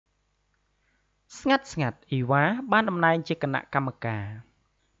ស្ងាត់អ៊ីវ៉ាបានតំណែងជាគណៈកម្មការ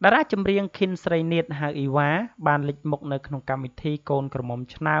តារាចម្រៀងខិនស្រីនាថហៅអ៊ីវ៉ាបានលេចមុខនៅក្នុងកម្មវិធីកូនក្រមុំ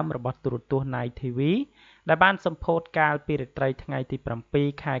ឆ្នើមរបស់ទូរទស្សន៍ Night TV ដែលបានសម្ពោធកាលពីរាត្រីថ្ងៃទី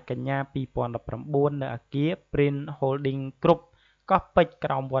 7 ខែកញ្ញា 2019 នៅអគារ Print Holding Group កោះពេជ្រក្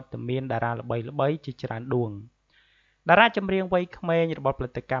រោមវត្តមានតារាល្បីៗជាច្រើនដួងតារាចម្រៀងវ័យក្មេងរបស់ផលិ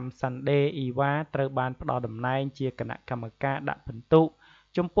តកម្ម Sunday អ៊ីវ៉ាត្រូវបានផ្ដល់តំណែងជាគណៈកម្មការដាក់ពិន្ទុ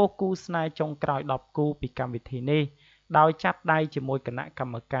ចំពោះគូស្នេហ៍ចុងក្រោយ10គូពីកម្មវិធីនេះដោយចាប់ដៃជាមួយគណៈក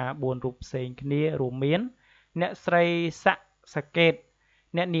ម្មការ4រូបផ្សេងគ្នារួមមានអ្នកស្រីសាកេត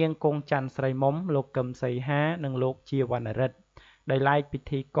អ្នកនាងគង់ច័ន្ទស្រីមុំលោកកឹមសីហានិងលោកជាវណ្ណរិទ្ធដោយឡែកពិ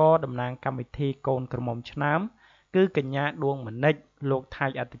ធីករតំណាងកម្មវិធីកូនក្រមុំឆ្នើមគឺកញ្ញាដួងមនិចលោកថៃ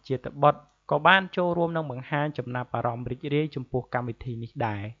អត្តជាតិបុត្រក៏បានចូលរួមនឹងបង្ហាញចំណាប់អារម្មណ៍រីករាយចំពោះកម្មវិធីនេះ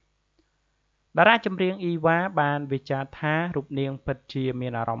ដែរតារាចម្រៀងអ៊ីវ៉ាបានវិចារថារូបនាងពិតជាមា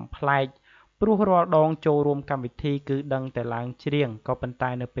នអារម្មណ៍ប្លែកព្រោះរាល់ដងចូលរួមកម្មវិធីគឺដឹងតែឡើងច្រៀងក៏ប៉ុន្តែ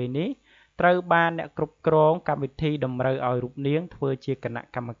នៅពេលនេះត្រូវបានអ្នកគ្រប់គ្រងកម្មវិធីតម្រូវឲ្យរូបនាងធ្វើជាគណៈ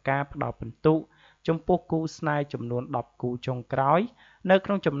កម្មការផ្ដល់ពិន្ទុចំពោះគូស្នេហ៍ចំនួន10គូចុងក្រោយនៅក្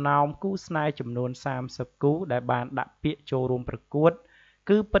នុងចំណោមគូស្នេហ៍ចំនួន30គូដែលបានដាក់ពាក្យចូលរួមប្រកួត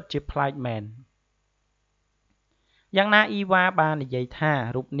គឺពិតជាប្លែកមែនយ៉ាងណាអ៊ីវ៉ាបាននិយាយថា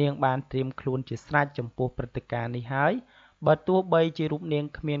រូបនាងបានត្រៀមខ្លួនជាស្រេចចំពោះព្រឹត្តិការណ៍នេះហើយបើទោះបីជារូបនាង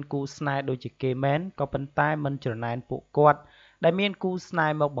គ្មានគូស្នេហ៍ដូចជាគេមែនក៏ប៉ុន្តែមិនច្រណែនពួកគាត់ដែលមានគូស្នេ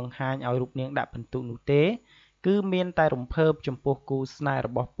ហ៍មកបង្ហាញឲ្យរូបនាងដាក់ពិន្ទុនោះទេគឺមានតែរំភើបចំពោះគូស្នេហ៍រ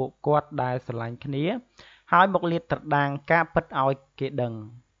បស់ពួកគាត់ដែលស្រឡាញ់គ្នាហើយមកលាតត្រដាងការពិតឲ្យគេដឹង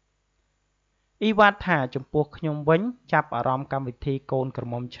អ៊ីវ៉ាថាចំពោះខ្ញុំវិញចាប់អារម្មណ៍កម្មវិធីកូនក្រ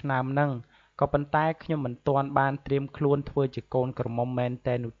មុំឆ្នើមនឹងក៏ប៉ុន្តែខ្ញុំមិនទាន់បានត្រៀមខ្លួនធ្វើជាកូនក្រមុំមែន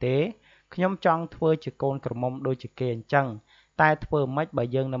តែនោះទេខ្ញុំចង់ធ្វើជាកូនក្រមុំដូចជាគេអញ្ចឹងតែធ្វើម៉េចបើ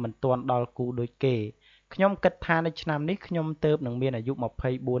យើងនៅមិនទាន់ដល់គូដូចគេខ្ញុំគិតថានៅឆ្នាំនេះខ្ញុំទើបនឹងមានអាយុ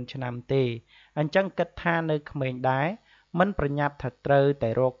24ឆ្នាំទេអញ្ចឹងគិតថានៅក្មេងដែរមិនប្រញាប់ថាត្រូវតែ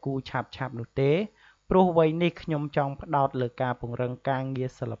រកគូឆាប់នោះទេព្រោះវ័យនេះខ្ញុំចង់ផ្ដោតលើការពង្រឹងការងារ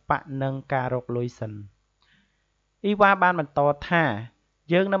សិល្បៈនិងការរកលុយសិនអ៊ីវ៉ាបានបន្តថា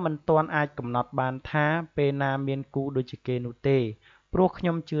យើងនៅមិនទាន់អាចកំណត់បានថាពេលណាមានគូដូចជាគេនោះទេព្រោះខ្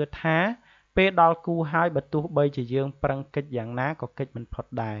ញុំជឿថាពេលដល់គូហើយបើទោះបីជាយើងប្រឹងកិច្ចយ៉ាងណាក៏កិច្ចមិនផុត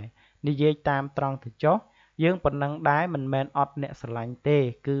ដែរនិយាយតាមត្រង់ទៅចុះយើងប៉ុណ្ណឹងដែរមិនមែនអត់អ្នកស្រឡាញ់ទេ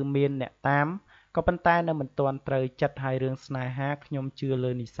គឺមានអ្នកតាមក៏ប៉ុន្តែនៅមិនទាន់ត្រូវចិត្តហើយរឿងស្នេហាខ្ញុំជឿ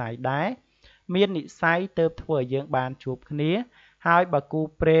លើនិស្ស័យដែរមាននិស្ស័យទើបធ្វើឲ្យយើងបានជួបគ្នាហើយបើគូ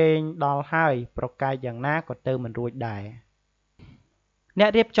ព្រេងដល់ហើយប្រកែកយ៉ាងណាក៏ទៅមិនរួចដែរអ្នក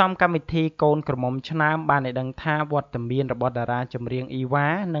រៀបចំកម្មវិធីកូនក្រមុំឆ្នើមបានឲ្យដឹងថាវត្តមានរបស់តារាចម្រៀងអ៊ីវ៉ា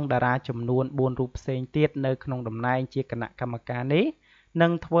និងតារាចំនួន4រូបផ្សេងទៀតនៅក្នុងតំណែងជាគណៈកម្មការនេះនឹ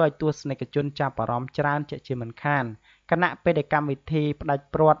ងធ្វើឲ្យទស្សនិកជនចាប់អារម្មណ៍ច្រើនជាក់ជាមិនខានគណៈពេលដែលកម្មវិធីផ្ដាច់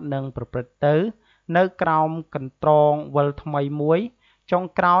ព្រាត់នឹងប្រព្រឹត្តទៅនៅក្រោមកន្ត្រងវិលថ្មីមួយចុង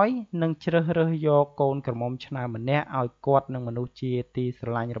ក្រោយនឹងជ្រើសរើសយកកូនក្រមុំឆ្នើមម្នាក់ឲ្យគាត់និងមនុស្សជាទីស្រ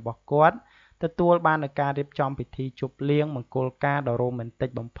ឡាញ់របស់គាត់ទទួលបាននូវការរៀបចំពិធីជប់លៀងមង្គលការដ៏រ៉ូមែនទិក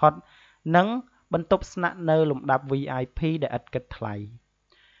បំផុតនិងបន្ទប់ស្នាក់នៅលំដាប់ VIP ដែលឥតគិតថ្លៃ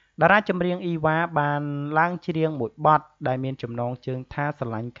តារាចម្រៀងអ៊ីវ៉ាបានឡើងច្រៀងមួយបទដែលមានចំណងជើងថាស្រ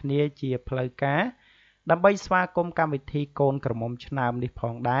ឡាញ់គ្នាជាផ្លូវការដើម្បីស្វាគមន៍កម្មវិធីកូនក្រមុំឆ្នើមនេះផ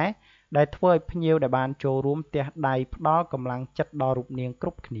ងដែរដែលធ្វើឲ្យភ្ញៀវដែលបានចូលរួមទះដៃផ្ដល់កម្លាំងចិត្តដល់រូបនាងគ្រ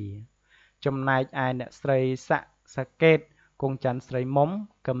ប់គ្នាចំណែកឯអ្នកស្រីសាកេតគង់ច័ន្ទស្រីមុំ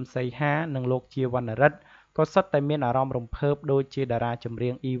កឹមសីហានិងលោកជាវណ្ណរិទ្ធក៏សុទ្ធតែមានអារម្មណ៍រំភើបដូចជាតារាចម្រៀ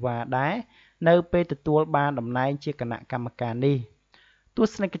ងអ៊ីវ៉ាដែរនៅពេលទទួលបានតំណែងជាគណៈកម្មការនេះទ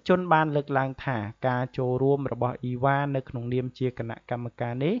ស្សនិកជនបានលើកឡើងថាការចូលរួមរបស់អ៊ីវ៉ានៅក្នុងនាមជាគណៈកម្មកា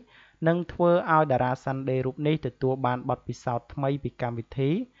រនេះនឹងធ្វើឲ្យតារា Sunday រូបនេះទទួលបានបទពិសោធន៍ថ្មីពីកម្មវិ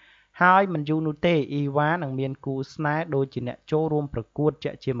ធីហើយមិនយូរនោះទេអ៊ីវ៉ានឹងមានគូស្នេហ៍ដូចជាអ្នកចូលរួមប្រកួត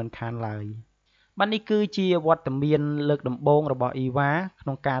ជាក់ជាមិនខានឡើយបាទនេះគឺជាវត្តមានលើកដំបូងរបស់អ៊ីវ៉ាក្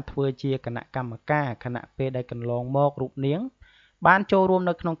នុងការធ្វើជាគណៈកម្មការខណៈពេលដែលកន្លងមករូបនាងបានចូលរួម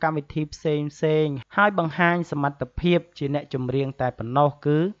នៅក្នុងកម្មវិធីផ្សេងហើយបង្ហាញសមត្ថភាពជាអ្នកចម្រៀងតែប៉ុណ្ណោះ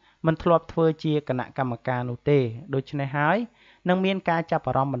គឺមិនធ្លាប់ធ្វើជាគណៈកម្មការនោះទេដូច្នេះហើយនឹងមានការចាប់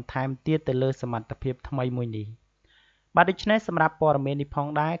អារម្មណ៍បន្ថែមទៀតទៅលើសមត្ថភាពថ្មីមួយនេះបាទដូច្នេះសម្រាប់ព័ត៌មាននេះផង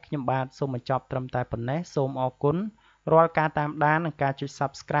ដែរខ្ញុំបាទសូមបញ្ចប់ត្រឹមតែប៉ុណ្ណេះសូមអរគុណរាល់ការតាមដាននិងការចុច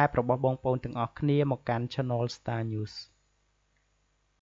Subscribe របស់បងប្អូនទាំងអស់គ្នាមកកាន់ Channel StarNews